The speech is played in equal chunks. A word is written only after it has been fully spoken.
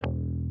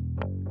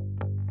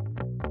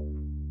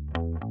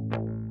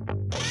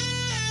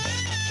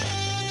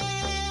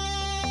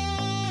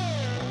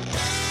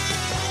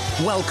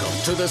Welcome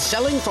to the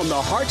Selling from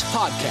the Heart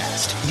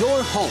podcast,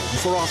 your home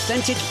for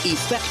authentic,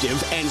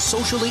 effective, and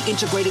socially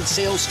integrated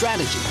sales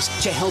strategies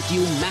to help you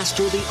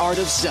master the art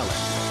of selling.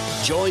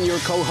 Join your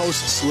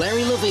co-hosts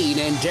Larry Levine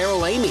and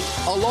Daryl Amy,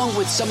 along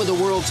with some of the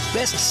world's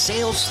best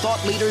sales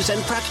thought leaders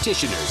and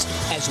practitioners,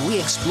 as we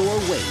explore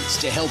ways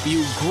to help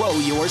you grow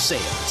your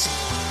sales.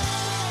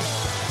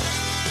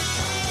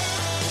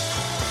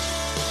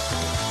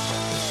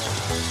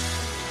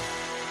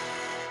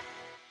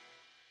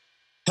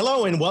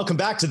 Hello and welcome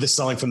back to the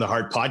Selling from the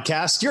Heart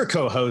podcast. Your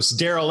co-host,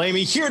 Daryl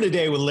Amy, here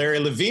today with Larry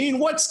Levine.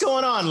 What's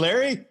going on,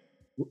 Larry?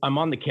 I'm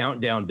on the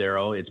countdown,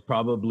 Daryl. It's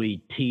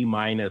probably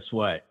T-minus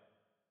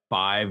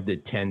 5 to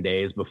 10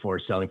 days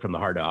before Selling from the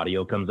Heart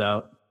audio comes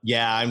out.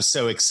 Yeah, I'm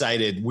so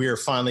excited. We're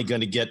finally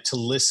going to get to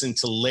listen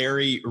to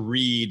Larry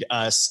read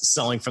us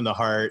Selling from the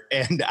Heart.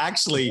 And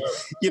actually,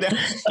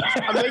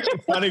 I'm making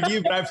fun of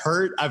you, but I've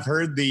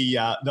heard the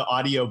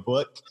audio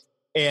book.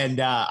 And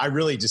I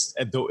really just,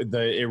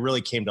 it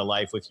really came to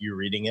life with you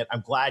reading it.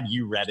 I'm glad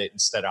you read it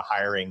instead of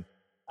hiring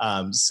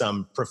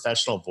some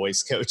professional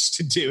voice coach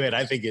to do it.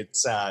 I think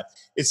it's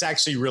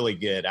actually really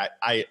good.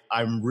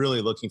 I'm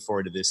really looking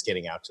forward to this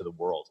getting out to the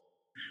world.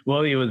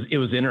 Well, it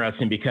was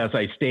interesting because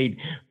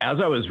as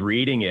I was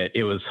reading it,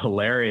 it was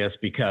hilarious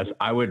because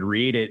I would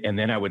read it and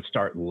then I would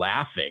start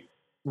laughing.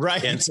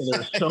 Right. And so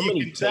there's so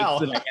many takes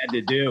that I had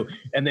to do.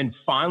 And then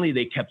finally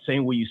they kept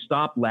saying, will you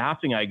stop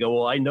laughing? I go,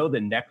 well, I know the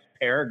next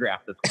paragraph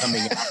that's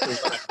coming after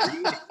what I'm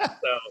reading.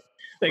 So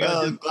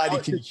I'm glad you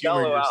can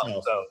humor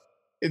yourself.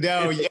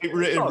 No, it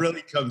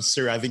really comes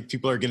through. I think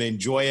people are going to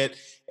enjoy it.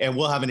 And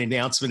we'll have an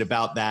announcement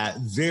about that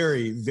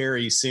very,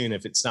 very soon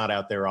if it's not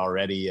out there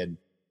already. And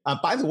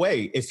by the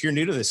way, if you're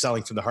new to the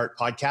Selling from the Heart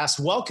podcast,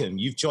 welcome.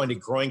 You've joined a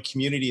growing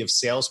community of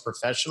sales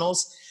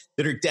professionals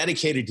that are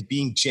dedicated to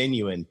being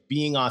genuine,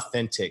 being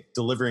authentic,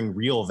 delivering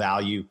real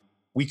value.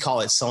 We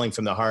call it Selling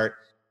from the Heart.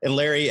 And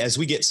Larry, as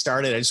we get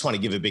started, I just want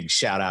to give a big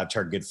shout out to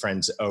our good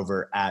friends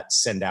over at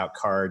Send Out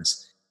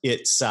Cards.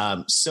 It's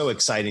so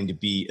exciting to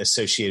be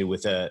associated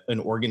with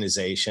an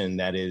organization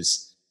that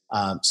is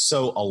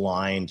so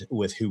aligned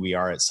with who we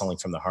are at Selling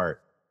from the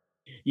Heart.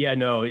 Yeah,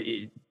 no,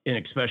 and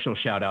a special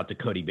shout out to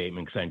Cody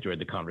Bateman because I enjoyed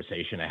the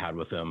conversation I had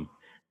with him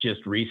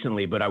just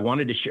recently, but I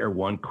wanted to share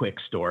one quick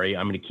story.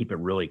 I'm going to keep it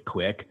really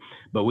quick,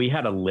 but we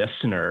had a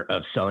listener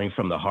of Selling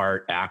from the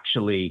Heart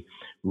actually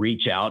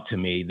reach out to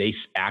me. They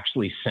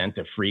actually sent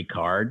a free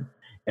card,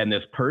 and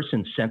this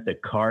person sent the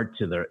card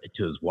to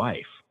his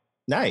wife.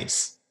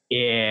 Nice.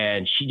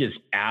 And she just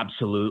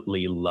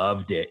absolutely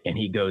loved it. And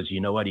he goes,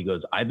 you know what? He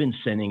goes, I've been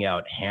sending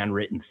out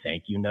handwritten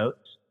thank you notes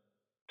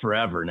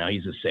forever. Now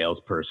he's a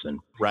salesperson.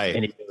 Right.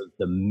 And he goes,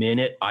 the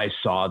minute I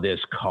saw this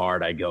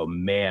card, I go,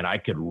 man, I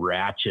could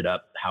ratchet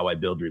up how I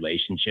build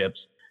relationships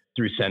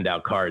through Send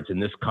Out Cards.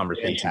 And this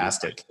conversation,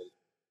 fantastic.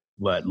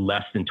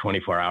 Less than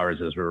 24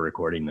 hours as we're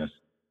recording this.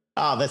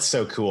 Oh, that's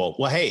so cool.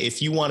 Well, hey, if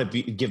you want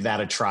to give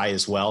that a try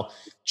as well,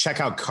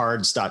 check out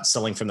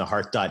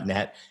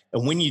cards.sellingfromtheheart.net.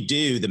 And when you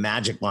do, the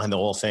magic behind the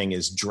whole thing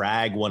is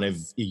drag one of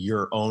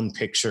your own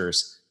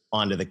pictures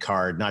onto the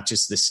card, not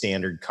just the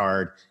standard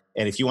card.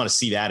 And if you want to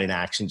see that in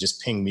action,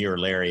 just ping me or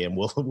Larry and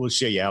we'll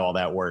show you how all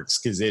that works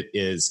because it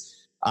is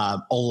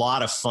a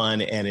lot of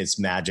fun and it's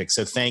magic.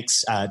 So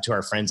thanks to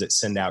our friends at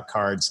Send Out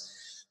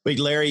Cards. But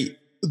Larry,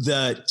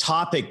 the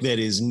topic that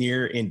is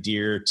near and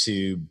dear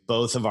to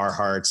both of our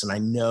hearts, and I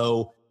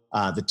know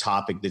the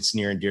topic that's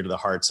near and dear to the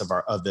hearts of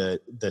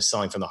the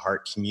Selling from the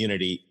Heart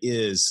community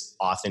is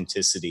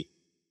authenticity.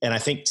 And I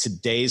think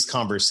today's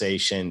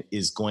conversation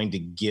is going to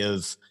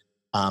give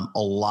a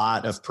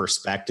lot of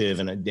perspective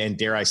and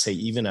dare I say,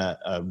 even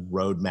a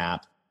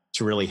roadmap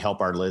to really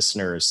help our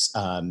listeners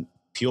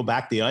peel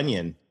back the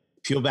onion,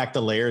 peel back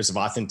the layers of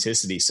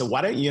authenticity. So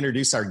why don't you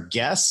introduce our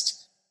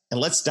guest and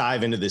let's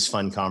dive into this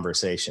fun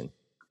conversation.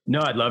 No,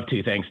 I'd love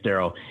to. Thanks,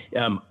 Daryl.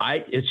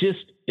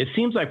 It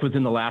seems like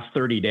within the last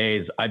 30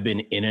 days, I've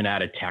been in and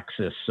out of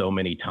Texas so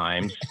many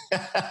times.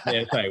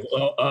 It's like,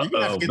 you're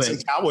gonna have to get some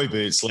cowboy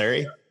boots,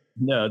 Larry.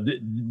 No,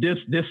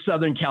 this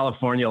Southern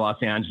California,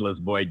 Los Angeles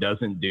boy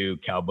doesn't do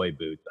cowboy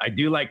boots. I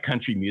do like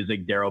country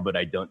music, Daryl, but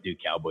I don't do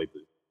cowboy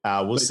boots.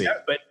 We'll see.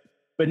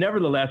 But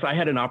nevertheless, I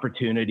had an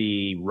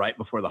opportunity right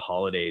before the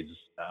holidays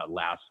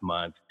last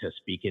month to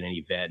speak at an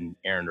event, and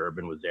Aaron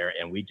Urban was there,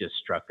 and we just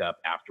struck up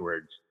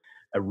afterwards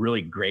a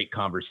really great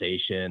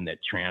conversation that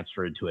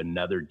transferred to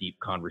another deep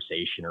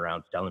conversation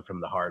around selling from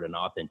the heart and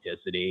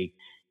authenticity.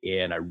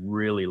 And I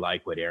really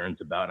like what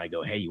Aaron's about. And I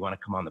go, hey, you want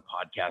to come on the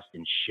podcast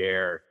and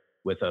share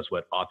with us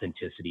what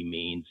authenticity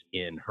means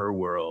in her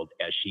world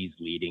as she's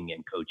leading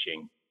and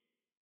coaching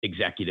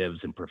executives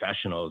and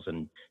professionals?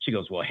 And she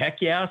goes, well, heck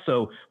yeah.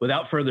 So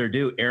without further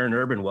ado, Aaron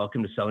Urban,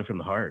 welcome to Selling from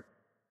the Heart.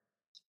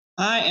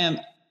 I am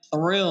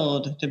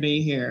thrilled to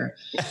be here.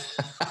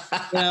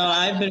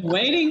 I've been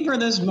waiting for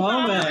this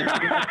moment.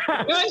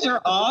 You guys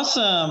are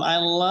awesome. I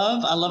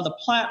love the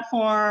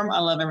platform. I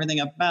love everything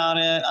about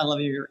it. I love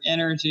your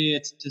energy.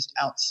 It's just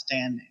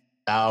outstanding.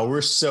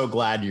 We're so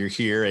glad you're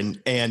here.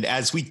 And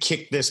as we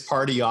kick this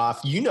party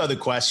off, the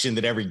question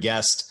that every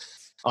guest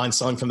on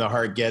Selling from the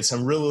Heart gets.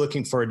 I'm really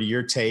looking forward to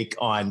your take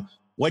on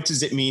what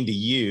does it mean to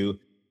you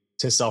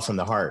to sell from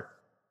the heart?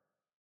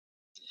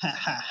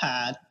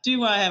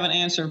 Do I have an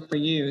answer for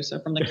you? So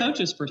from the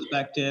coach's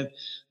perspective,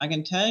 I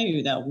can tell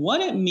you that what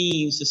it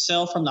means to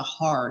sell from the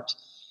heart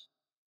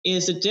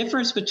is the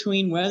difference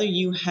between whether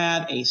you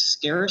have a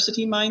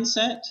scarcity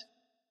mindset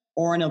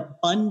or an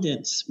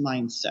abundance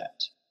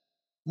mindset.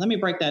 Let me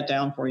break that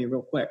down for you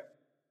real quick.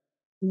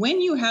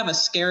 When you have a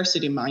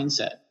scarcity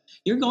mindset,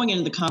 you're going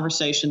into the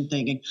conversation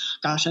thinking,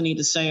 gosh, I need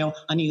the sale,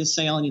 I need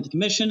the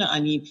commission,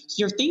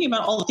 you're thinking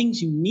about all the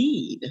things you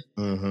need,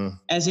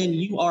 as in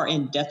you are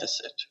in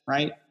deficit,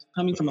 right?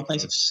 Coming from a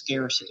place of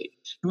scarcity,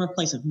 from a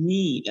place of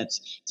need.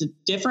 It's a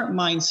different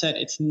mindset.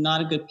 It's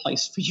not a good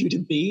place for you to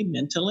be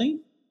mentally.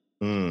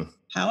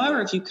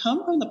 However, if you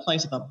come from the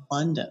place of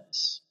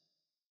abundance,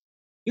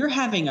 you're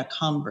having a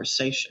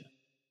conversation.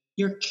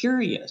 You're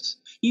curious.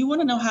 You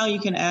want to know how you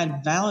can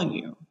add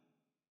value.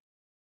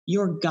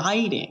 You're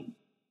guiding.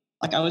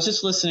 Like I was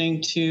just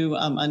listening to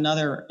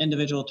another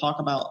individual talk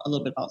about a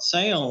little bit about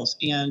sales.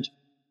 And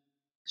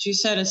she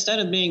said, instead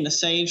of being the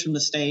sage from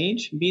the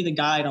stage, be the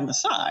guide on the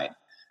side,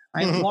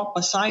 right? Walk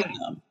beside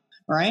them,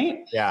 right?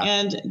 Yeah.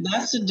 And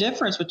that's the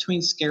difference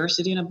between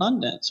scarcity and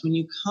abundance. When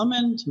you come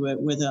into it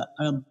with an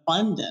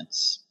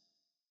abundance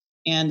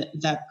and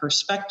that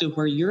perspective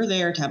where you're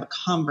there to have a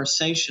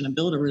conversation and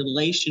build a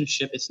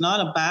relationship, it's not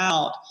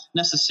about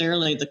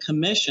necessarily the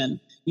commission.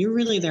 You're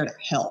really there to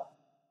help.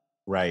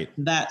 Right.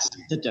 That's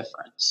the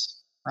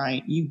difference,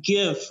 right? You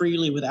give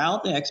freely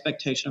without the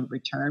expectation of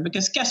return,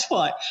 because guess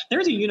what?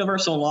 There's a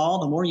universal law.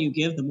 The more you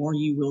give, the more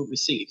you will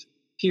receive,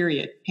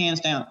 period. Hands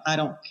down. I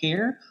don't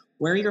care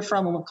where you're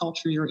from or what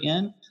culture you're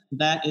in.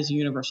 That is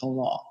universal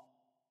law.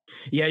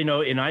 Yeah,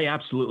 and I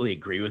absolutely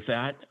agree with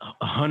that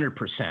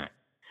 100%.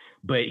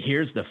 But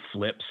here's the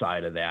flip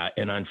side of that.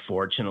 And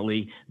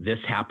unfortunately, this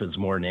happens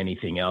more than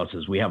anything else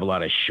is we have a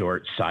lot of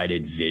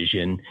short-sighted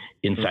vision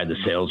inside the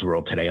sales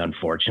world today,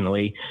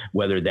 unfortunately,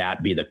 whether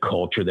that be the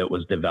culture that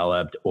was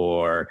developed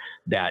or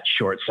that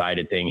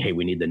short-sighted thing, hey,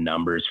 we need the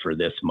numbers for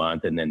this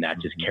month. And then that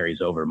just carries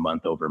over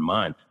month.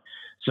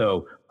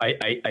 So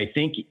I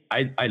think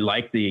I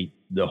like the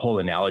whole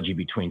analogy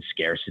between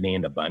scarcity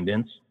and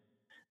abundance.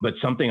 But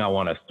something I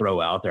want to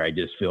throw out there, I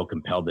just feel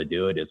compelled to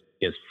do it,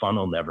 is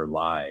funnel never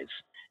lies.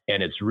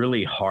 And it's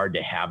really hard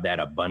to have that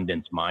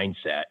abundance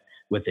mindset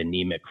with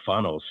anemic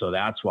funnels. So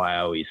that's why I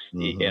always,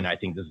 and I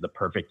think this is the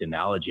perfect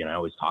analogy, and I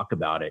always talk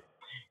about it,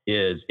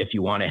 is if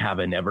you want to have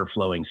an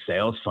ever-flowing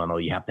sales funnel,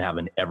 you have to have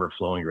an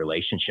ever-flowing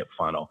relationship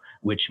funnel,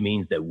 which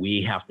means that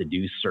we have to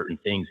do certain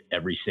things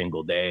every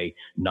single day,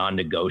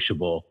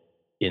 non-negotiable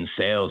in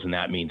sales. And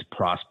that means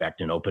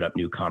prospect and open up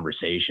new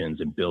conversations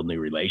and build new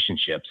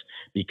relationships.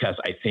 Because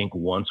I think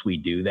once we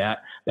do that,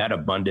 that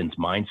abundance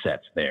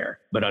mindset's there.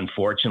 But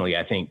unfortunately,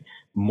 I think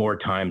more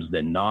times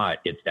than not,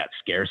 it's that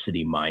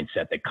scarcity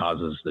mindset that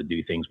causes us to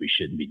do things we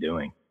shouldn't be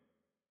doing.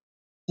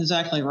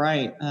 Exactly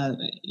right.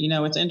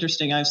 It's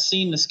interesting. I've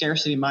seen the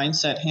scarcity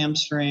mindset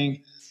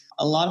hamstring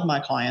a lot of my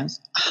clients.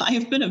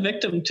 I've been a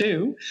victim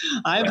too.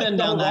 I've been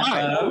down that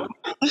road.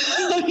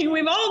 I mean,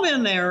 we've all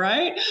been there,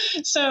 right?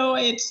 So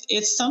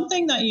it's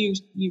something that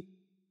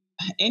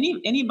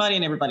anybody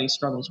and everybody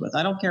struggles with.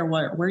 I don't care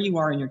where you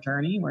are in your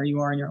journey, where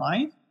you are in your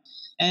life.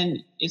 And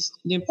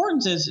the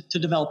importance is to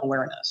develop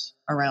awareness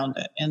around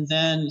it, and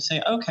then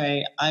say,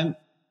 okay, I'm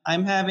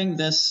having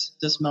this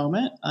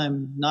moment.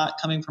 I'm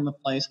not coming from a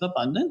place of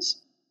abundance.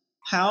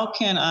 How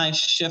can I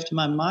shift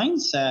my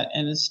mindset,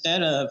 and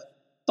instead of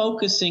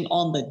focusing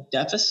on the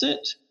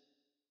deficit,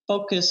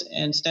 focus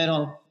instead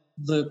on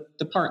the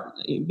part,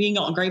 being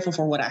grateful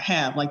for what I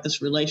have, like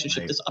this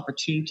relationship, this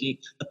opportunity,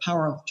 the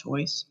power of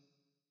choice,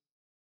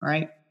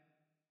 right?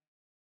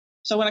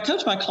 So when I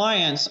coach my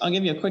clients, I'll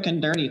give you a quick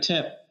and dirty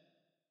tip.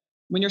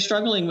 When you're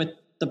struggling with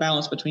the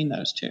balance between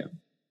those two,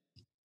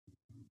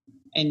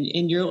 and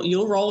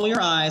you'll roll your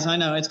eyes, I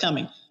know it's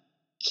coming.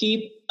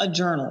 Keep a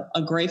journal,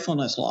 a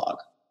gratefulness log.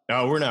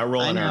 No, we're not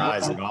rolling our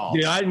eyes at all.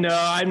 Yeah, I know.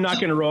 I'm not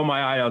going to roll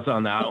my eyes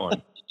on that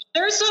one.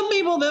 There are some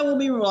people that will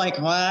be like,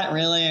 what,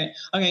 really?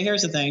 Okay,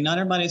 here's the thing. Not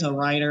everybody's a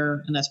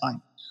writer, and that's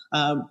fine.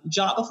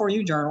 Jot before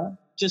you journal.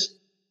 Just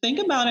think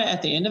about it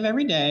at the end of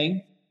every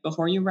day,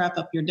 before you wrap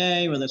up your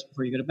day, whether it's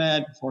before you go to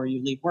bed, before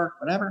you leave work,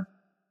 whatever.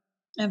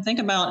 And think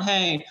about,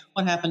 hey,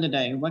 what happened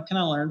today? What can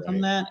I learn from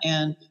that?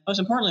 And most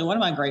importantly, what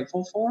am I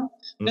grateful for?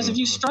 Because if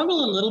you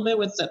struggle a little bit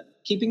with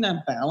keeping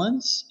that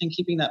balance and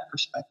keeping that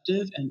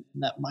perspective and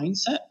that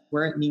mindset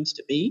where it needs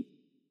to be,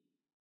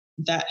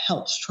 that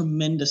helps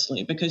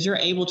tremendously, because you're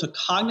able to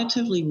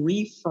cognitively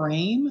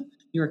reframe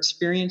your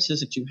experiences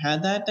that you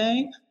had that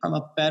day from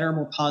a better,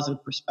 more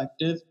positive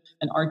perspective,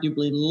 and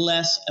arguably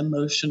less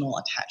emotional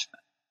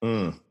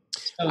attachment.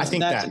 So I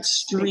think that's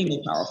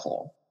extremely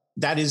powerful.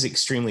 That is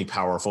extremely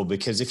powerful,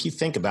 because if you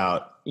think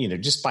about,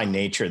 just by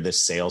nature,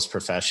 this sales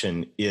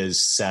profession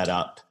is set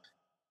up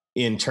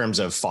in terms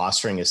of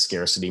fostering a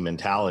scarcity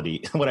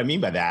mentality. What I mean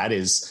by that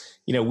is,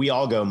 we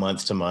all go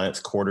month to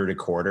month, quarter to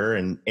quarter,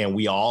 and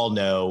we all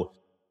know,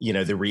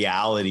 the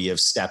reality of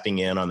stepping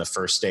in on the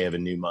first day of a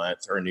new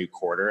month or a new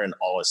quarter, and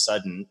all of a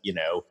sudden,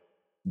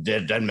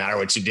 it doesn't matter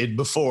what you did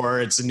before.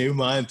 It's a new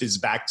month, it's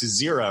back to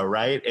zero,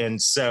 right?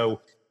 And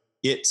so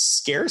it's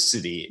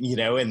scarcity,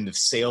 and the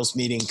sales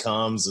meeting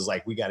comes, is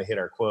like, we got to hit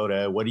our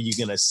quota. What are you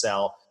going to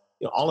sell?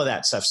 All of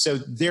that stuff. So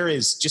there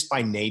is, just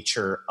by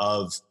nature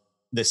of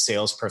the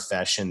sales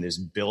profession, this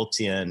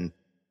built-in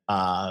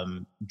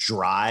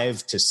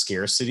drive to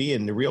scarcity.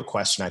 And the real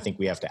question I think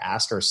we have to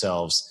ask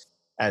ourselves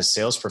as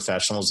sales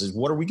professionals is,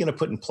 what are we going to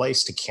put in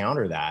place to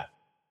counter that?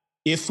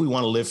 If we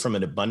want to live from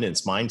an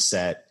abundance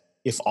mindset,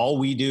 if all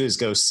we do is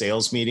go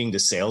sales meeting to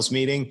sales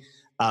meeting,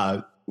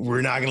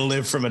 we're not going to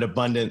live from an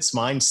abundance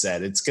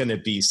mindset. It's going to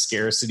be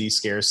scarcity,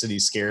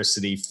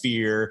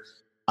 fear,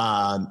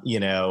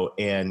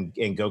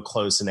 and go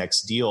close the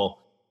next deal.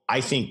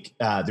 I think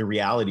the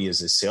reality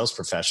is, as sales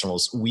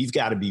professionals, we've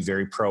got to be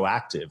very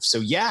proactive.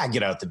 So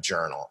get out the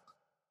journal.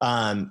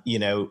 I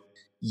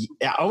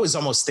was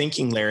almost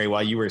thinking, Larry,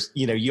 while you were,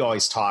 you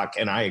always talk,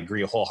 and I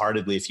agree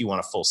wholeheartedly, if you want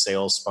a full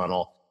sales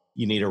funnel,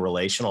 you need a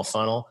relational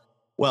funnel.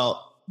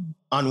 Well,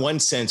 on one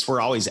sense,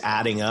 we're always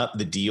adding up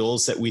the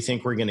deals that we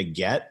think we're going to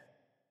get.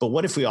 But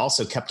what if we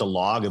also kept a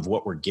log of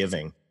what we're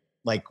giving?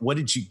 Like, what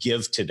did you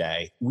give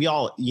today? We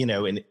all,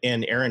 and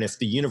Aaron, if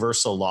the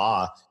universal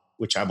law,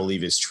 which I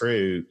believe is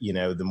true,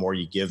 the more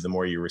you give, the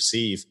more you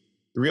receive.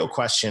 The real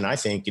question, I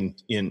think,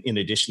 in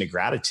addition to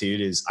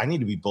gratitude, is I need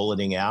to be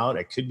bulleting out.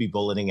 I could be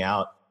bulleting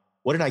out,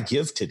 what did I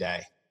give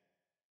today?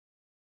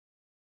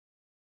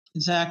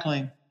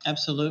 Exactly.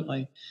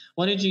 Absolutely.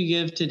 What did you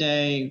give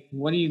today?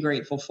 What are you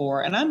grateful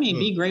for? And I mean,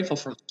 be grateful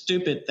for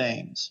stupid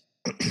things,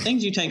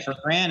 things you take for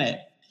granted.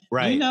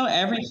 Right.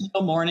 Every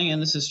single morning,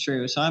 and this is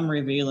true, so I'm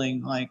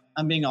revealing,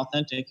 I'm being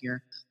authentic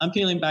here. I'm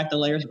peeling back the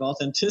layers of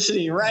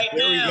authenticity right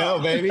now.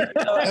 There we go, baby.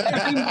 So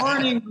every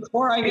morning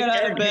before I get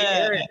out of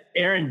bed.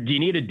 Aaron, do you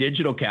need a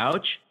digital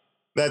couch?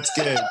 That's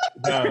good.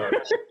 No.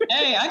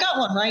 Hey, I got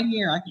one right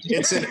here.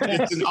 It's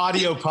an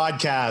audio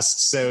podcast,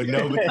 so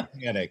nobody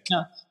panic.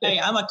 No. Hey,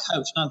 I'm a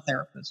coach, not a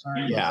therapist. All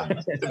right. Yeah,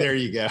 there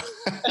you go.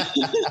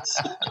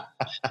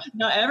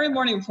 No, every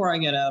morning before I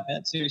get out of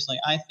bed, seriously,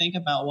 I think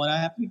about what I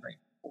have to be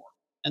grateful for,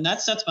 and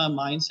that sets my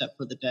mindset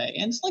for the day.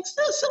 And it's like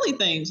silly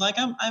things, like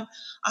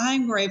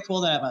I'm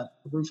grateful that I have a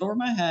roof over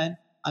my head.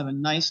 I have a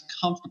nice,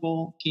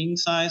 comfortable,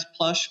 king-size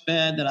plush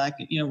bed that I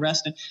can,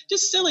 rest in.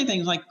 Just silly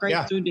things like great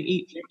food to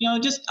eat.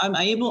 Just I'm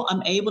able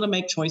to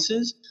make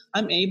choices.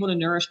 I'm able to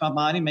nourish my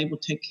body. I'm able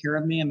to take care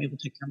of me. I'm able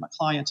to take care of my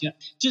clients.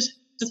 Just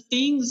the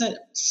things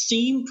that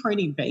seem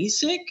pretty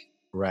basic,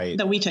 right,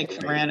 that we take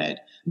for granted.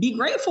 Be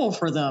grateful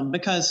for them,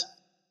 because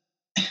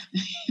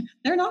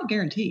they're not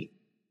guaranteed.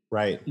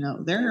 Right.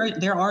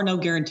 There are no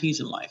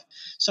guarantees in life.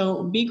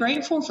 So be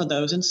grateful for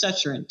those and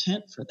set your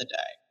intent for the day.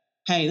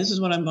 Hey, this is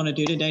what I'm going to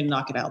do today to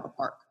knock it out of the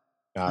park.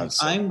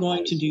 I'm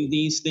going to do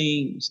these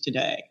things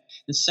today,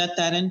 and set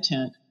that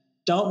intent.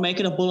 Don't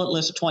make it a bullet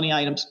list of 20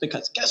 items,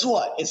 because guess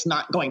what? It's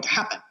not going to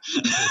happen.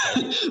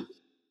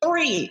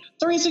 Three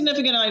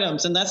significant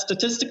items. And that's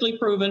statistically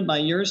proven by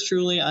yours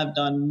truly. I've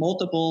done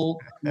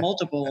multiple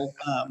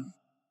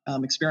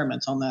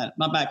experiments on that.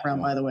 My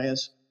background, by the way,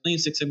 is Lean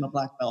Six Sigma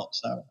black belt.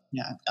 So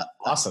I've got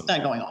awesome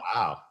that going on.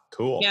 Wow.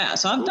 Cool. Yeah.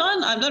 So I've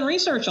done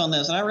research on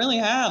this, and I really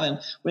have. And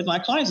with my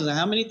clients,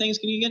 how many things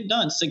can you get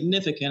done?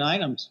 Significant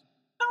items.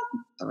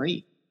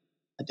 3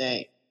 a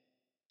day.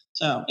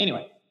 So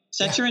anyway,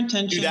 set your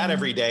intention. Do that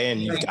every day,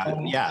 and you've got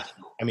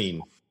I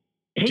mean,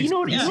 hey,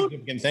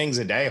 significant things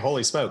a day.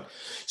 Holy smoke.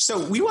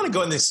 So we want to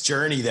go on this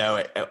journey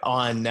though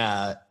on,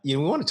 we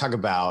want to talk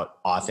about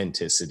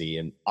authenticity,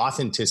 and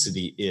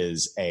authenticity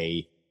is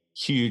a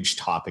huge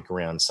topic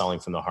around selling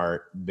from the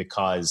heart,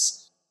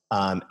 because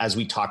as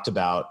we talked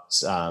about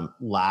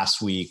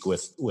last week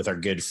with our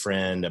good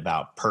friend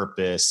about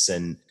purpose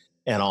and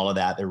all of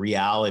that, the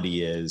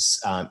reality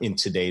is in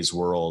today's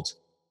world,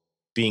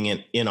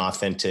 being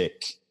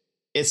inauthentic,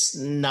 it's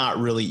not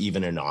really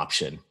even an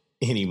option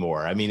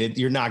anymore. I mean,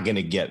 you're not going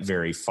to get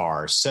very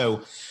far.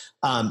 So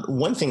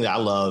one thing that I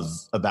love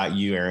about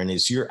you, Aaron,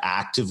 is you're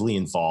actively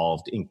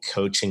involved in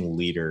coaching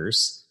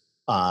leaders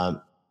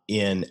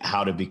in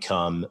how to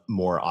become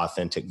more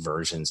authentic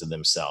versions of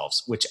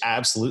themselves, which I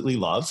absolutely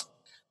love.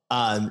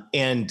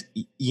 And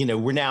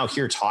we're now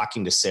here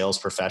talking to sales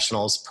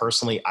professionals.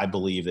 Personally, I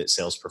believe that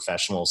sales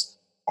professionals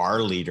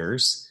are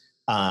leaders.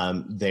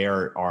 They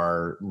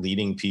are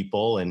leading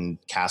people and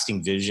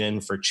casting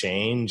vision for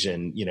change,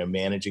 and,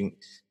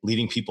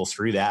 leading people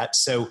through that.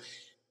 So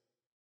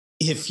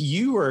if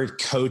you are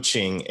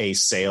coaching a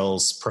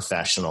sales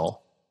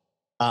professional,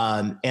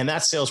 and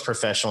that sales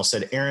professional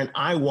said, Aaron,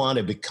 I want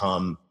to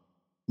become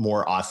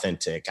more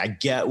authentic. I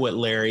get what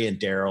Larry and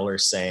Daryl are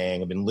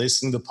saying. I've been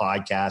listening to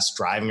podcasts,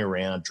 driving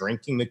around,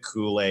 drinking the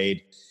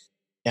Kool-Aid,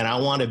 and I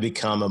want to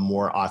become a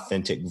more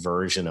authentic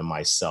version of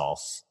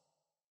myself.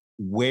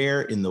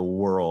 Where in the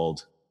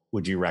world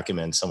would you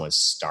recommend someone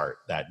start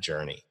that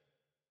journey?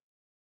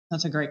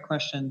 That's a great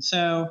question.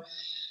 So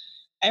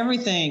every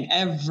journey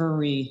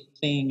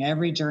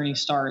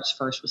starts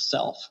first with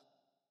self.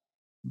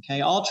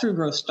 Okay. All true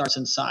growth starts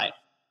inside.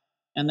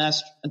 And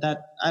that's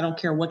that. I don't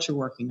care what you're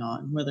working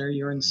on, whether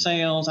you're in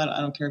sales. I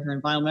don't care if you're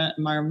an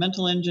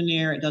environmental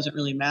engineer. It doesn't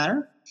really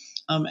matter.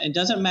 It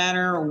doesn't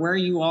matter where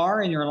you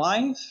are in your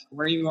life,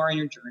 where you are in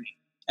your journey.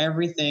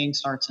 Everything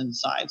starts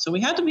inside. So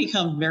we have to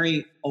become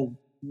very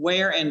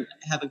aware and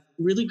have a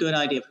really good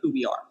idea of who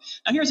we are.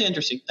 Now, here's the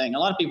interesting thing. A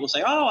lot of people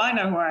say, oh, I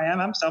know who I am.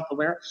 I'm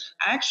self-aware.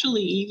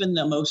 Actually, even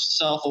the most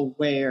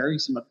self-aware,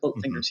 using my quote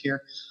fingers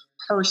here,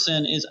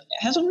 person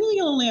has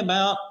really only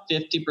about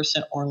 50%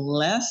 or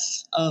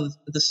less of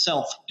the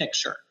self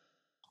picture.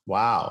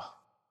 Wow.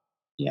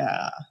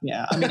 Yeah.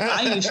 I mean,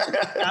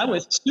 I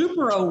was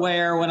super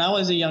aware when I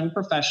was a young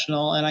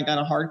professional, and I got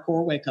a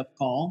hardcore wake up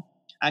call.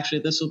 Actually,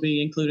 this will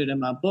be included in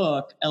my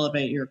book,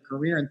 Elevate Your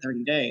Career in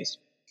 30 Days.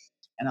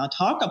 And I'll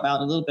talk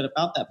about a little bit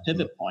about that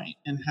pivot point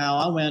and how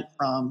I went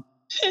from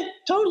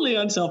totally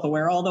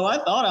unself-aware, although I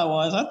thought I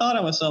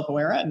was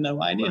self-aware. I had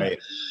no idea. Right.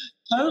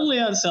 Totally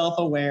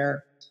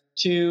unself-aware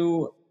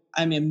to,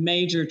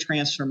 major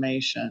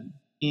transformation.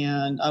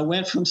 And I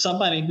went from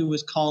somebody who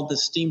was called the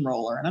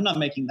steamroller, and I'm not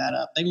making that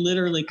up. They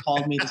literally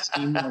called me the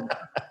steamroller.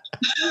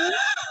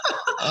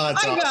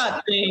 I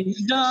got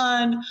things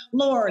done.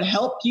 Lord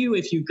help you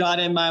if you got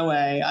in my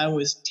way. I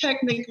was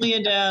technically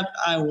adept.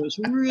 I was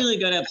really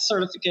good at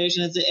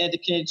certification as an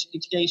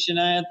education.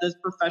 I had this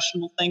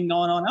professional thing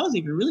going on. I was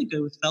even really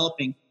good with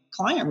developing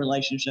client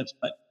relationships,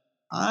 but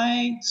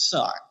I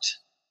sucked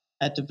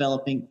at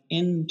developing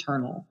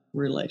internal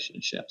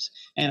relationships,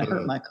 and it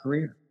hurt my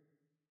career.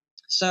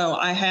 So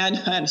I had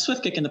a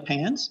swift kick in the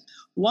pants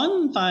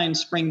one fine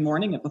spring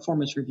morning at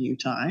performance review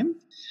time.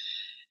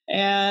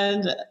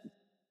 And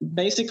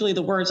basically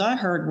the words I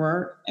heard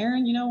were,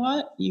 Aaron, you know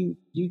what? You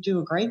do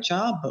a great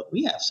job, but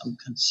we have some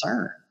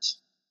concerns.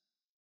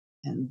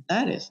 And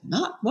that is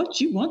not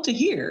what you want to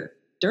hear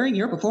during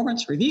your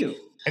performance review.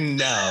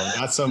 No,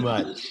 not so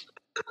much.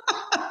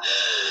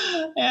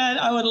 And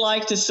I would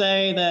like to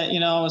say that,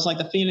 I was like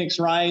the phoenix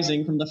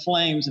rising from the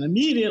flames and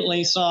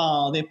immediately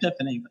saw the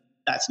epiphany, but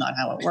that's not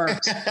how it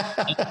works.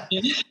 I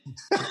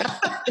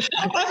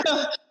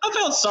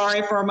felt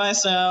sorry for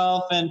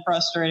myself and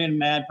frustrated and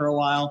mad for a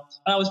while.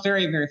 But I was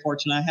very, very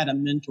fortunate. I had a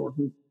mentor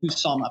who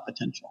saw my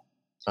potential.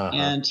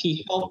 And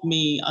he helped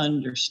me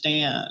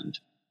understand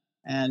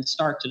and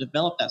start to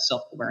develop that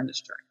self-awareness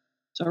journey.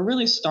 So it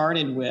really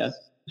started with,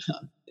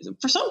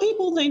 for some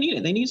people, they need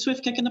it. They need a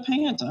swift kick in the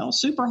pants. And I was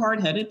super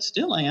hard-headed,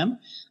 still am,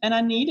 and I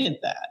needed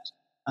that.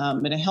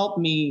 But it helped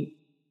me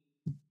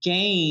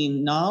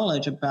gain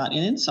knowledge about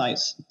and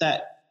insights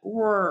that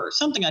were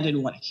something I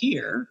didn't want to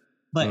hear,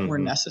 but were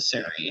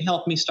necessary. It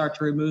helped me start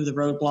to remove the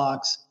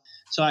roadblocks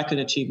so I could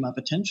achieve my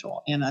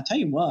potential. And I tell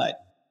you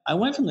what, I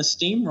went from the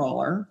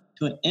steamroller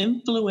to an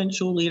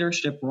influential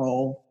leadership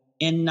role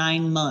in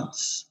 9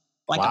 months,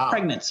 like a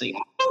pregnancy.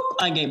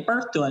 I gave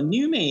birth to a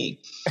new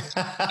me.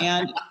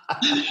 And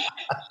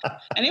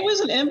and it was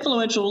an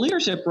influential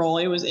leadership role.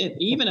 It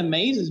even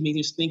amazes me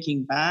just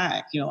thinking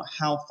back,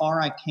 how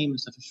far I came in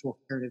such a short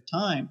period of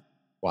time.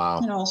 Wow.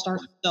 It all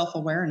starts with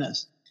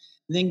self-awareness,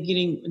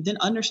 then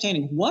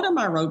understanding what are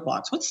my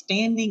roadblocks, what's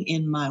standing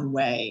in my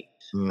way.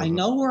 I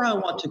know where I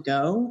want to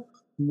go.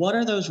 What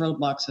are those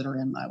roadblocks that are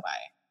in my way?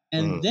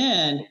 And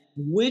then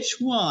which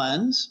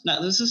ones,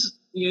 now this is,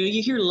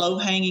 you hear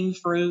low-hanging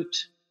fruit.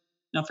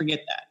 Now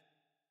forget that.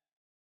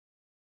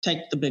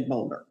 Take the big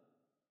boulder,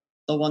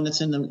 the one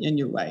that's in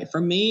your way.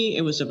 For me,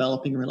 it was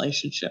developing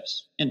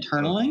relationships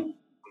internally.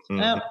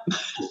 Now,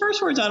 the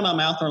first words out of my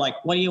mouth were like,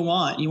 what do you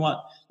want? You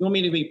want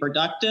me to be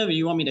productive, or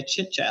you want me to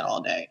chit chat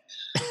all day?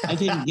 I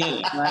didn't get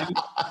it, right?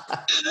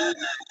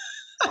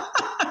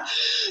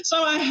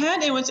 So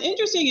and what's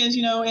interesting is,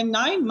 in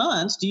 9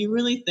 months, do you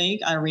really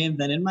think I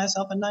reinvented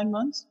myself in 9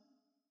 months?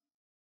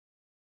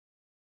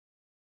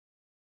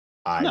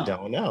 I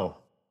don't know.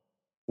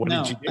 What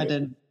did you do? I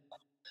didn't.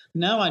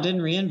 No, I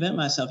didn't reinvent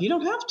myself. You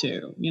don't have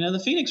to.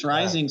 The Phoenix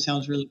Rising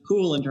sounds really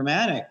cool and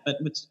dramatic, but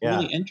what's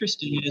really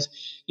interesting is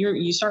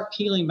you start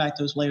peeling back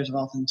those layers of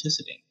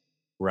authenticity.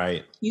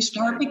 Right. You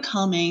start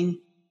becoming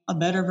a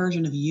better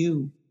version of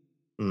you.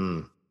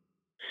 And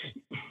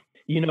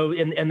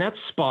that's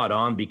spot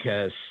on,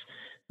 because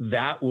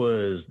that's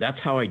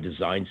how I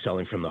designed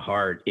Selling from the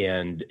Heart.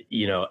 And,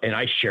 and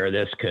I share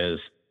this because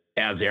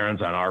as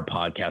Aaron's on our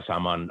podcast,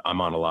 I'm on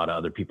a lot of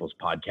other people's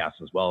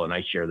podcasts as well. And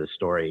I share this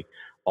story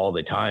all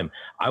the time.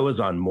 I was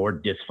on more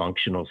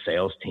dysfunctional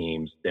sales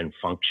teams than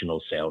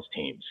functional sales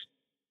teams.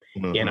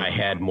 And I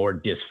had more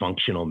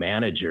dysfunctional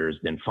managers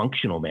than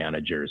functional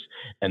managers.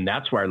 And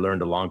that's where I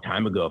learned a long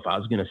time ago, if I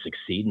was going to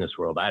succeed in this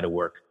world, I had to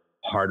work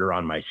harder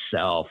on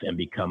myself and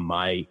become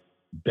my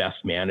best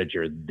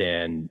manager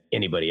than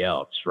anybody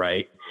else.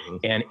 Right.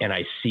 And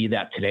I see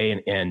that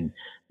today. And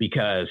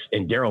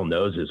Daryl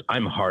knows this,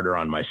 I'm harder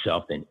on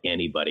myself than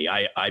anybody.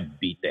 I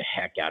beat the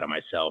heck out of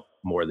myself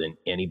more than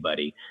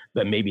anybody,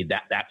 but maybe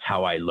that's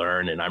how I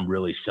learn. And I'm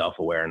really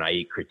self-aware, and I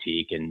eat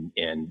critique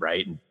and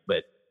right.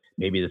 But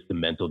maybe it's the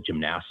mental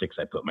gymnastics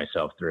I put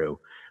myself through.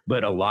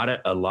 But a lot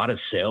of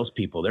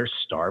salespeople, they're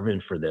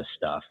starving for this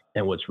stuff.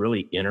 And what's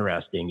really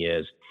interesting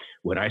is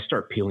when I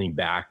start peeling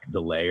back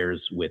the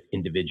layers with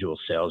individual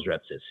sales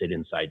reps that sit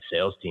inside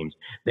sales teams,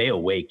 they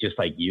awake just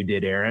like you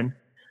did, Aaron.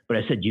 But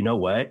I said, you know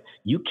what?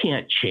 You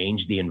can't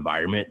change the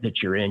environment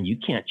that you're in. You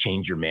can't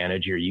change your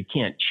manager. You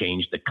can't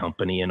change the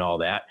company and all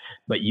that,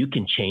 but you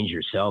can change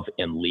yourself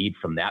and lead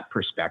from that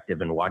perspective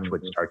and watch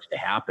what starts to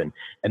happen.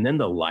 And then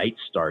the lights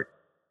start,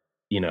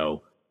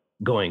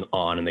 going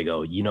on, and they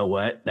go, you know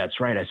what? That's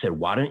right. I said,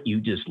 why don't you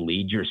just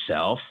lead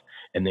yourself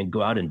and then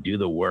go out and do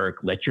the work,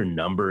 let your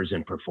numbers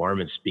and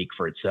performance speak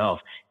for itself,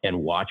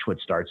 and watch what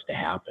starts to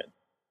happen.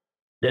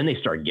 Then they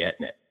start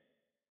getting it.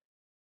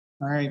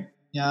 All right.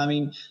 Yeah, I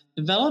mean,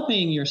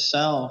 developing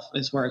yourself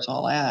is where it's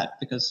all at,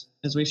 because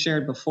as we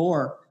shared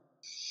before,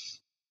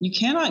 you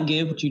cannot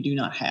give what you do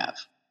not have.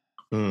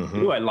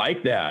 Mm-hmm. Ooh, I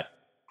like that.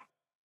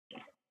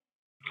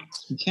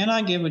 You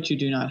cannot give what you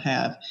do not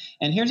have.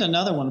 And here's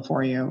another one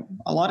for you.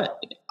 A lot of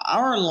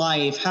our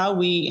life, how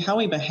we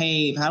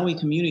behave, how we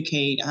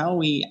communicate, how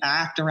we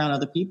act around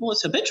other people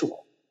is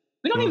habitual.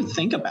 We don't even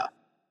think about it.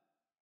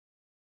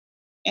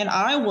 And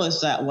I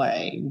was that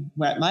way.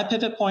 At my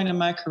pivot point in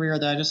my career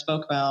that I just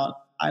spoke about,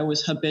 I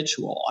was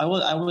habitual. I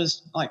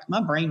was like,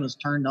 my brain was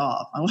turned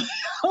off. I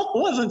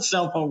wasn't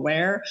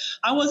self-aware.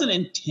 I wasn't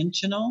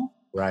intentional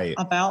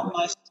about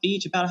my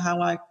speech, about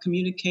how I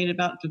communicated,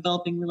 about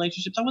developing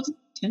relationships. I wasn't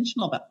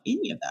intentional about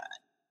any of that.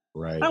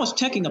 Right. I was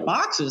checking the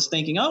boxes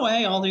thinking, oh,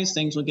 hey, all these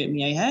things will get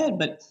me ahead.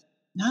 But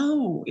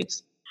no,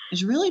 it's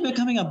really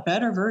becoming a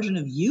better version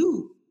of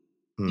you.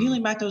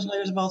 Peeling back those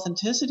layers of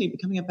authenticity,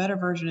 becoming a better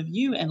version of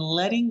you, and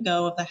letting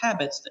go of the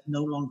habits that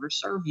no longer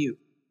serve you.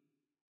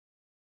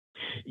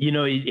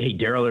 Hey,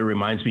 Daryl, it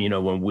reminds me,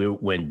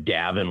 when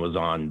Davin was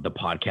on the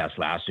podcast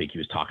last week, he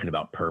was talking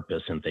about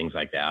purpose and things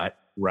like that.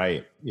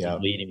 Right. Yeah.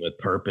 Leading with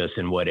purpose.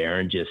 And what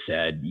Aaron just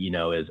said,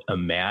 is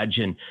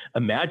imagine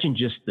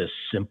just the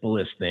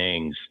simplest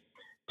things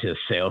to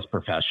sales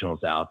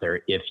professionals out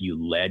there. If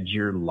you led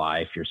your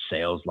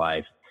sales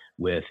life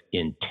with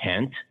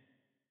intent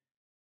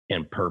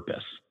and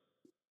purpose,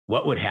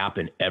 what would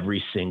happen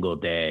every single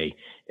day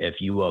if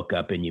you woke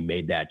up and you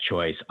made that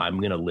choice? I'm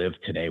going to live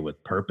today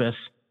with purpose.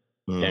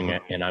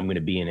 And I'm going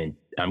to be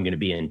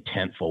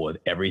intentful with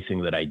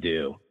everything that I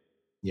do.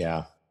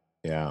 Yeah.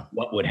 Yeah.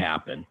 What would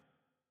happen?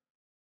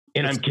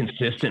 And I'm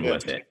consistent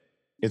with it.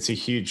 It's a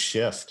huge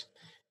shift.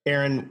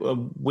 Aaron,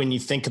 when you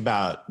think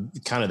about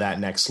kind of that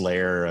next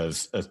layer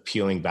of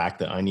peeling back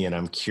the onion,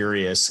 I'm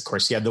curious, of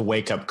course, you had the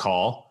wake up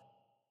call.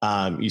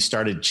 You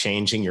started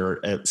changing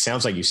it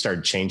sounds like you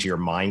started changing your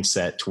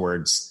mindset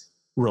towards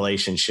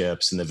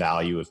relationships and the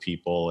value of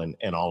people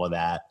and all of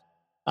that.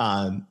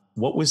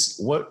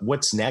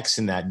 What's next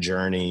in that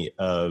journey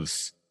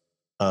of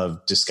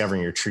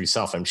discovering your true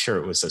self? I'm sure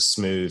it was a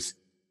smooth,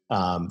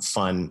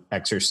 fun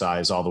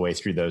exercise all the way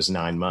through those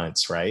 9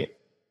 months, right?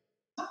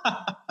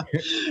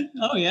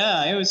 Oh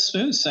yeah, it was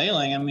smooth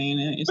sailing. I mean,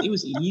 it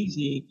was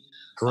easy.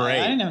 Great.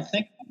 I didn't even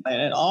think about it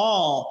at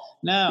all.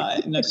 No,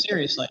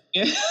 seriously.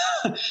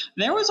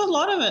 There was a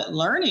lot of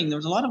learning. There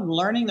was a lot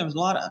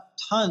of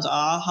tons of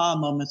aha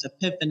moments,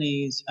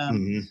 epiphanies.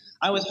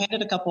 I was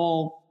handed a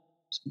couple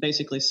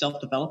basically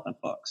self-development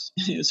books.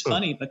 It was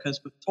funny because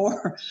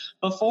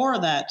before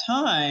that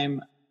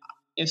time,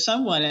 if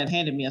someone had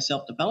handed me a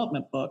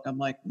self-development book, I'm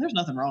like, there's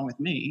nothing wrong with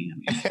me.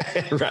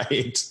 I mean,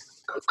 right.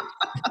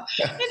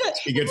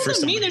 It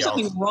doesn't mean there's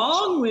something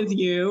wrong with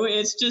you.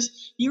 It's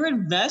just you're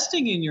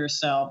investing in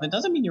yourself. It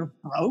doesn't mean you're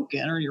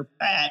broken or you're a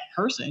bad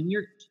person.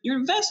 You're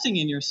investing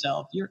in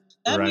yourself.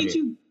 That means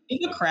you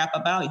give a crap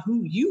about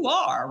who you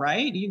are,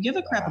 right? You give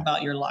a crap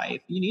about your life.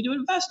 You need to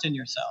invest in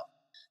yourself.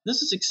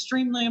 This is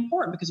extremely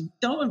important because if you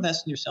don't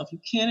invest in yourself, you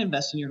can't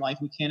invest in your life.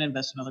 You can't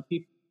invest in other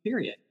people,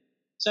 period.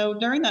 So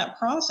during that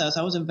process,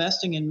 I was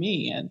investing in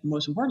me. And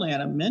most importantly, I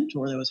had a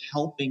mentor that was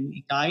helping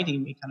me,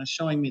 guiding me, kind of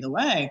showing me the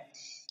way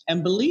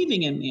and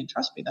believing in me. And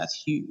trust me, that's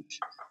huge.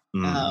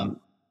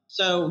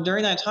 So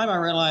during that time, I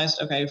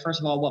realized, okay,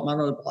 first of all, what my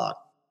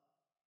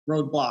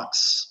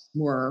roadblocks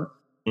were.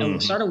 And we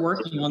started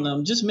working on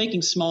them, just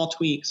making small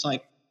tweaks,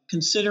 like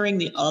considering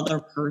the other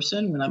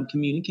person when I'm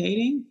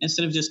communicating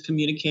instead of just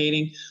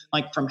communicating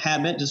like from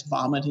habit, just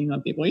vomiting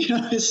on people.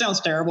 It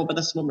sounds terrible, but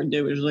that's what we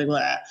do. It's like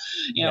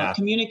that,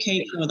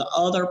 communicating with the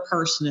other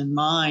person in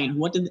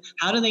mind.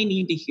 How do they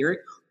need to hear it?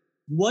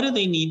 What do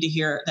they need to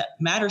hear that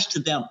matters to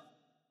them?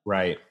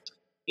 Right.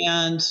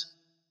 And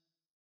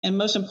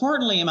most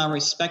importantly, am I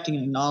respecting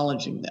and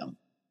acknowledging them?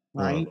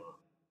 Right.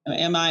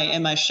 Am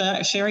I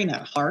sharing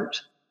that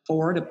heart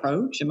forward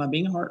approach? Am I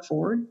being heart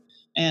forward?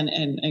 And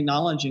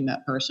acknowledging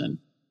that person.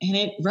 And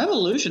it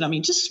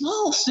revolutionized, just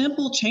small,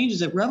 simple changes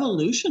that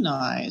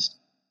revolutionized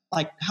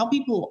like how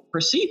people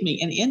perceive me.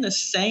 And in the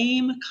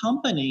same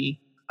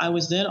company, I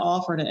was then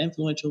offered an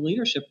influential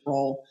leadership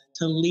role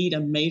to lead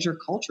a major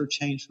culture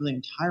change for the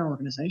entire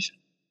organization.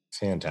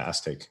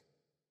 Fantastic.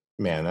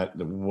 Man,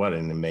 what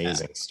an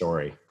amazing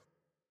story.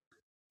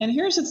 And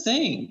here's the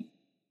thing.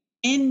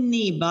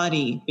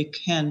 Anybody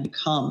can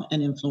become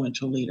an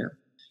influential leader.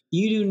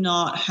 You do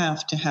not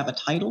have to have a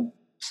title.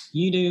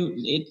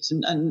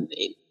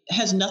 It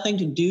has nothing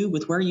to do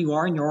with where you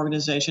are in your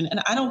organization.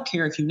 And I don't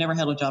care if you've never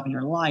held a job in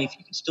your life,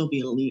 you can still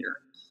be a leader.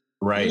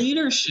 Right.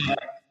 Leadership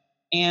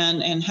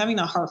and having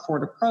that heart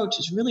forward approach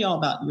is really all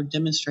about your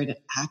demonstrated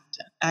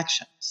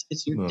actions.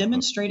 It's your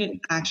demonstrated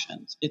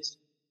actions. It's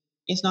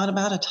not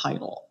about a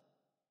title.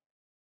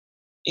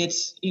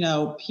 It's,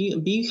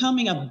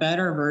 becoming a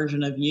better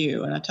version of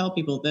you. And I tell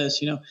people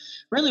this,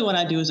 really what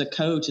I do as a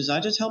coach is I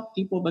just help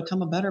people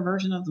become a better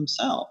version of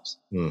themselves.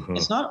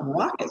 It's not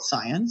rocket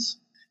science.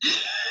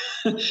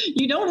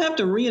 You don't have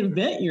to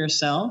reinvent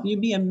yourself.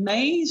 You'd be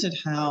amazed at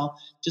how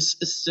just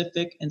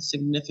specific and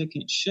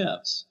significant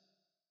shifts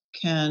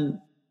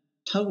can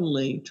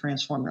totally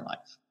transform your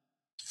life.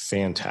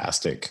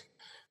 Fantastic.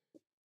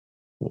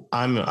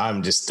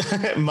 I'm just,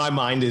 my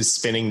mind is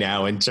spinning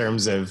now in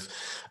terms of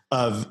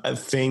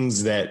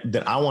things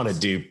that I want to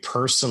do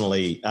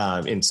personally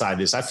inside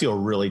this. I feel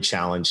really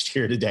challenged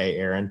here today,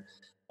 Aaron.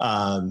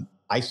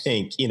 I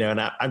think,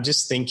 and I'm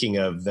just thinking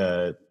of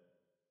the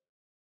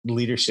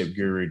leadership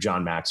guru,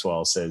 John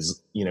Maxwell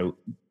says,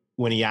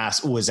 when he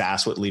was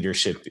asked what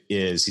leadership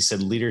is, he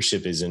said,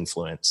 leadership is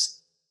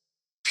influence,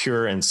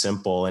 pure and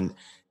simple. And,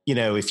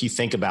 if you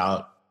think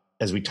about,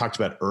 as we talked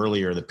about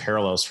earlier, the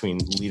parallels between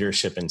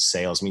leadership and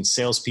sales,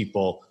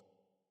 salespeople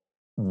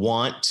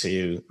want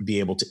to be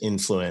able to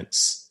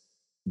influence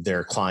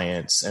their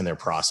clients and their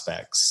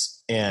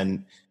prospects.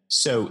 And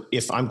so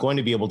if I'm going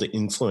to be able to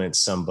influence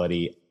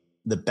somebody,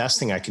 the best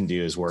thing I can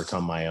do is work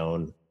on my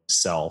own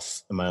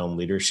self and my own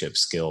leadership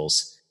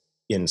skills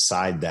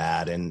inside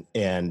that. And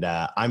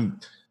I'm,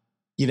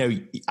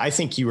 I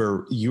think you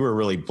were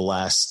really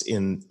blessed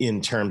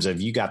in terms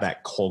of you got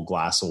that cold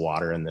glass of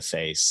water in the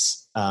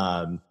face.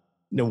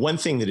 One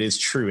thing that is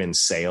true in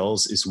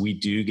sales is we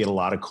do get a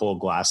lot of cold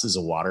glasses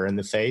of water in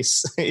the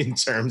face in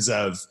terms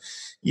of,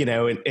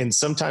 and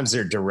sometimes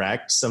they're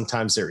direct,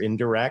 sometimes they're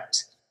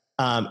indirect.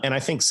 And I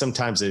think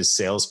sometimes as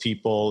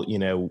salespeople,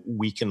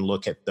 we can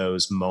look at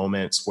those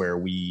moments where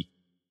we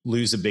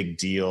lose a big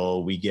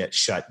deal, we get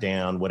shut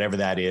down, whatever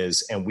that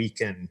is, and we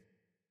can,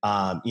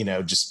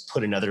 just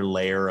put another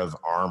layer of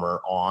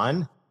armor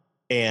on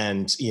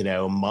and,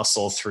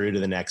 muscle through to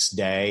the next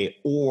day.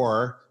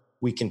 Or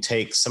we can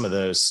take some of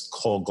those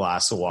cold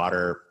glass of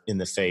water in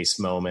the face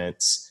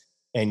moments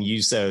and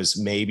use those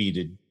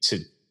maybe to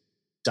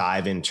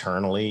dive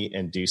internally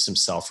and do some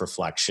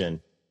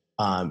self-reflection,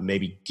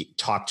 maybe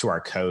talk to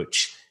our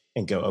coach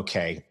and go,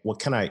 okay, what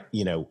can I,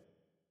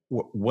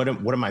 what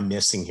am I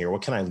missing here?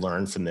 What can I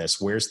learn from this?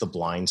 Where's the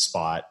blind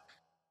spot?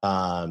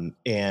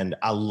 And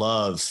I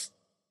love,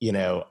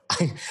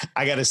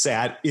 I got to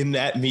say, in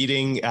that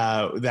meeting,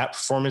 that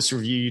performance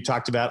review you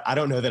talked about, I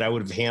don't know that I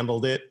would have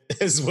handled it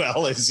as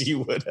well as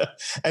you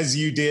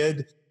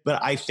did,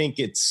 but I think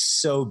it's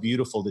so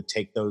beautiful to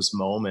take those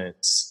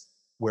moments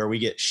where we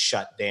get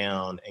shut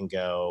down and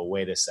go,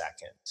 wait a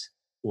second,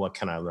 what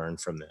can I learn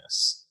from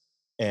this?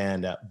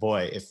 And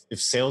boy, if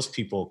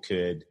salespeople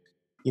could,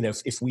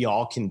 if we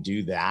all can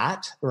do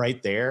that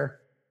right there,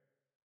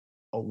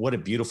 what a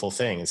beautiful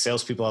thing. And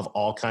salespeople have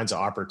all kinds of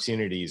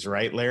opportunities,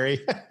 right,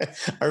 Larry?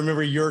 I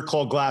remember your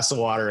cold glass of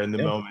water in the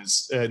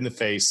moments in the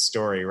face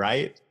story,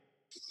 right?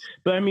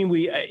 But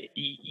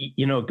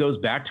it goes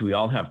back to, we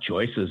all have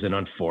choices. And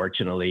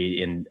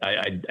unfortunately, and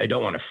I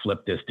don't want to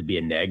flip this to be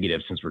a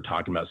negative since we're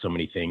talking about so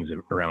many things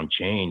around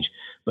change,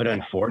 but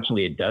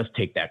unfortunately it does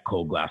take that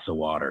cold glass of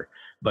water,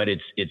 but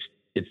it's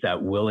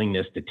that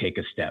willingness to take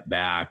a step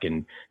back.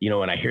 And,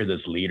 when I hear this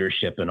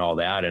leadership and all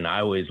that, and I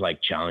always like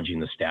challenging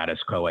the status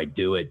quo, I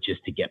do it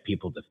just to get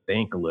people to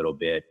think a little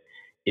bit,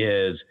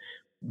 is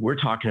we're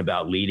talking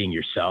about leading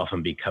yourself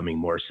and becoming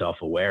more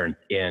self-aware.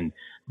 And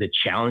the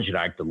challenge that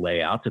I like to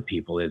lay out to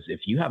people is, if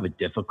you have a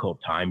difficult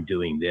time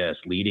doing this,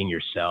 leading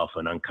yourself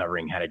and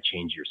uncovering how to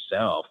change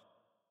yourself,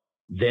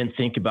 then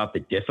think about the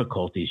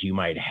difficulties you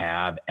might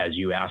have as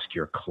you ask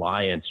your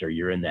clients, or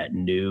you're in that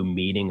new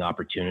meeting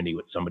opportunity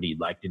with somebody you'd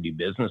like to do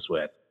business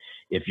with.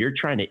 If you're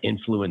trying to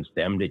influence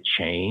them to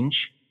change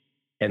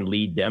and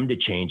lead them to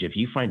change, if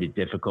you find it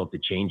difficult to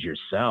change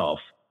yourself,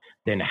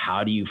 then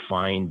how do you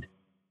find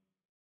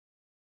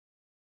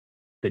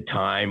the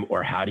time,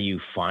 or how do you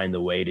find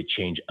the way to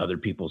change other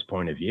people's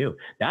point of view?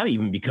 That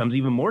even becomes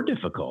even more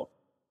difficult.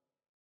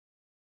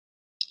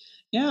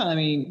 Yeah,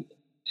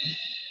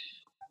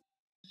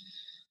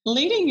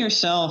 leading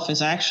yourself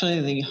is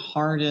actually the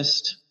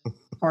hardest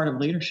part of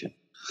leadership.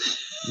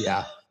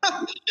 Yeah.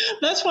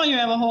 That's why you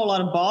have a whole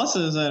lot of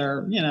bosses that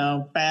are,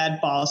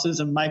 bad bosses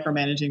and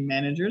micromanaging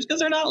managers, because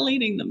they're not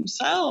leading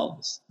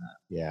themselves.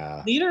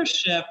 Yeah.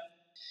 Leadership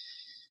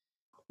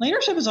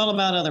is all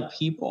about other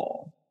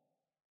people.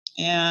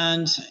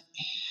 And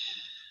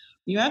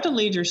you have to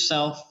lead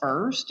yourself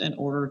first in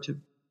order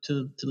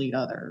to lead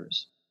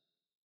others.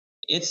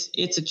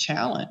 It's a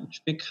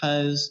challenge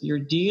because you're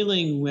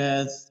dealing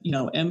with,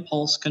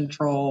 impulse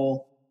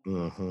control,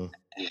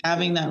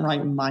 having that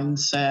right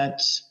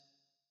mindset,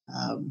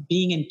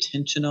 being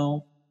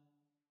intentional.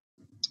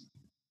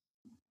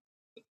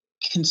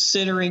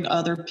 considering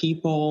other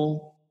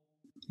people,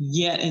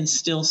 yet and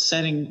still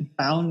setting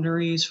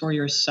boundaries for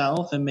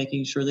yourself and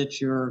making sure that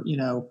you're,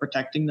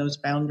 protecting those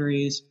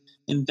boundaries,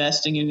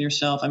 investing in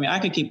yourself. I mean, I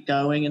could keep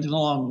going into a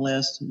long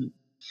list,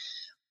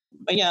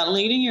 but yeah,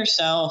 leading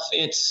yourself,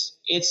 it's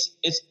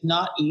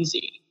not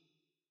easy,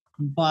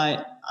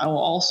 but I will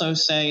also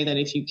say that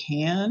if you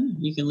can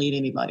lead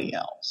anybody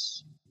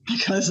else,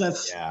 because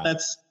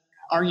that's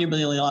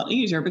arguably a lot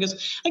easier,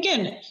 because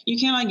again, you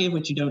cannot give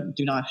what you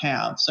do not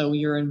have. So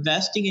you're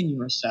investing in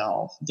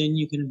yourself, then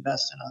you can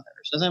invest in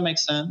others. Does that make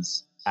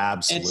sense?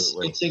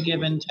 Absolutely. It's a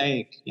give and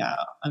take. Yeah.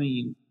 I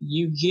mean,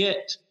 you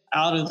get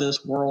out of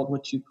this world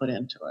what you put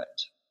into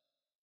it.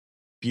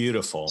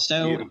 Beautiful.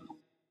 So,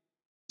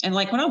 and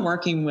like when I'm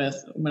working with,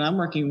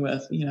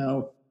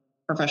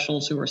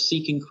 professionals who are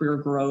seeking career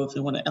growth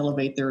and want to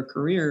elevate their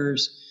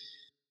careers,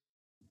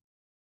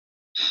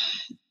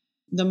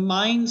 the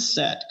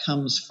mindset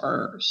comes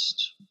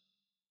first.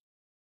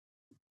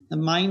 The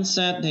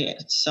mindset, the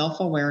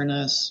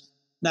self-awareness,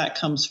 that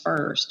comes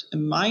first.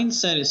 And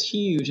mindset is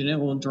huge, and it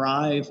will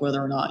drive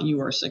whether or not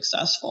you are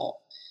successful.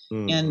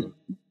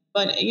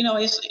 But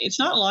it's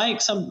not like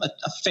a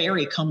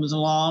fairy comes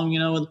along,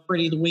 with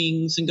pretty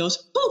wings and goes,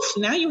 poof,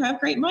 now you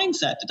have great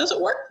mindset. It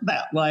doesn't work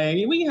that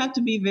way. We have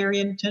to be very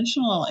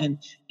intentional and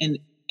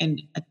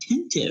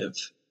attentive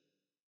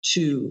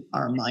to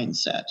our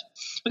mindset.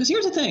 Because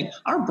here's the thing,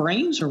 our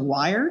brains are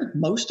wired,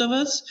 most of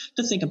us,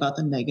 to think about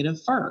the negative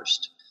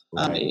first.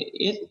 Right.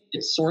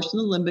 It's sourced in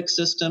the limbic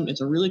system. It's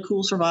a really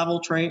cool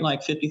survival trait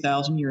like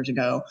 50,000 years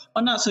ago,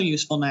 but not so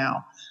useful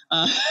now.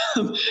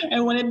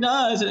 And when it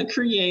does, it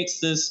creates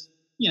this,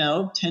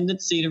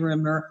 tendency to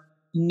remember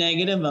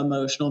negative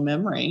emotional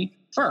memory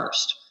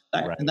first.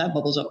 And that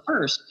bubbles up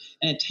first.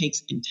 And it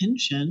takes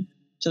intention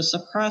to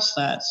suppress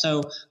that.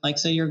 So like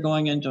say you're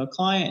going into a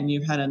client and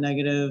you've had a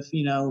negative,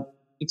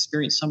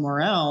 experience somewhere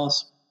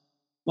else.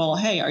 Well,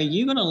 hey, are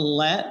you going to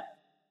let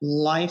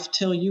life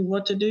tell you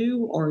what to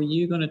do, or are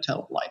you going to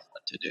tell life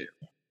what to do?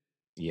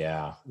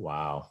 Yeah.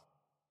 Wow.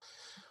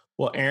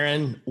 Well,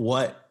 Erin,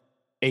 what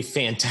a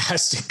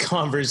fantastic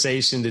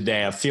conversation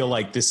today. I feel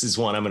like this is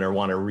one I'm going to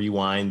want to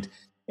rewind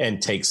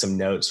and take some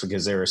notes,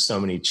 because there are so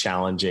many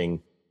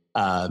challenging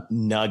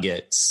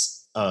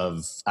nuggets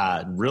of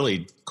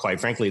really, quite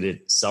frankly,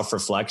 the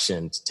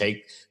self-reflection to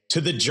take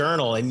to the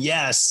journal. And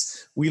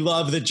yes, we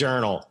love the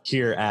journal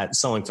here at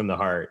Selling from the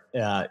Heart.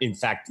 In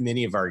fact,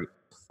 many of our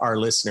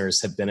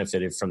listeners have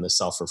benefited from the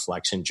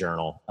self-reflection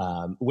journal,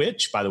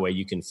 which, by the way,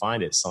 you can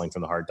find at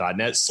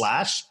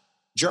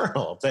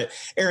sellingfromtheheart.net/journal. But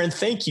Erin,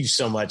 thank you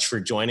so much for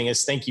joining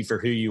us. Thank you for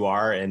who you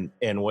are and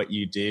what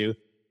you do.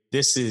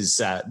 This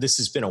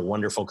has been a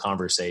wonderful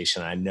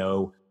conversation. I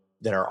know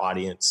that our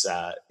audience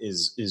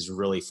is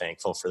really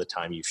thankful for the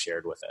time you've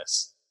shared with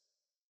us.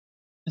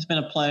 It's been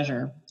a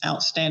pleasure.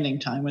 Outstanding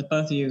time with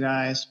both of you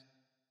guys.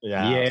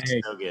 Yeah,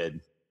 so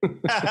good.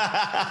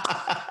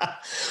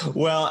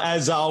 Well,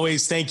 as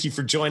always, thank you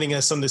for joining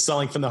us on the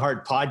Selling from the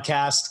Heart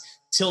podcast.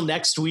 Till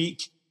next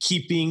week,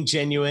 keep being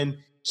genuine,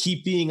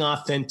 keep being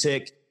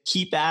authentic,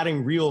 keep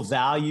adding real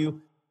value,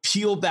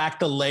 peel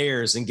back the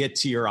layers and get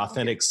to your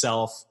authentic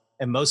self.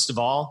 And most of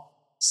all,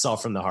 sell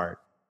from the heart.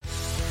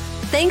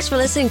 Thanks for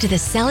listening to the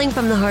Selling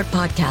from the Heart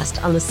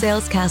podcast on the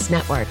Salescast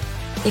Network.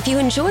 If you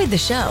enjoyed the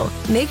show,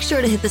 make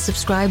sure to hit the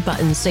subscribe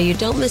button so you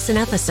don't miss an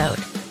episode.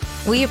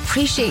 We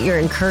appreciate your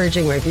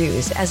encouraging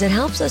reviews as it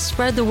helps us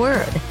spread the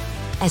word.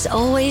 As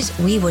always,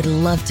 we would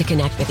love to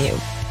connect with you.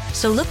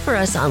 So look for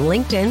us on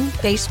LinkedIn,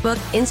 Facebook,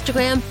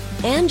 Instagram,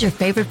 and your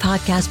favorite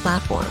podcast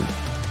platform.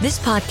 This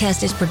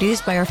podcast is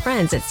produced by our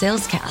friends at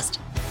Salescast.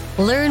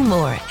 Learn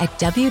more at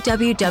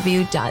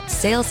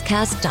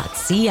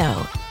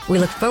www.salescast.co. We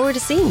look forward to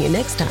seeing you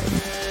next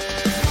time.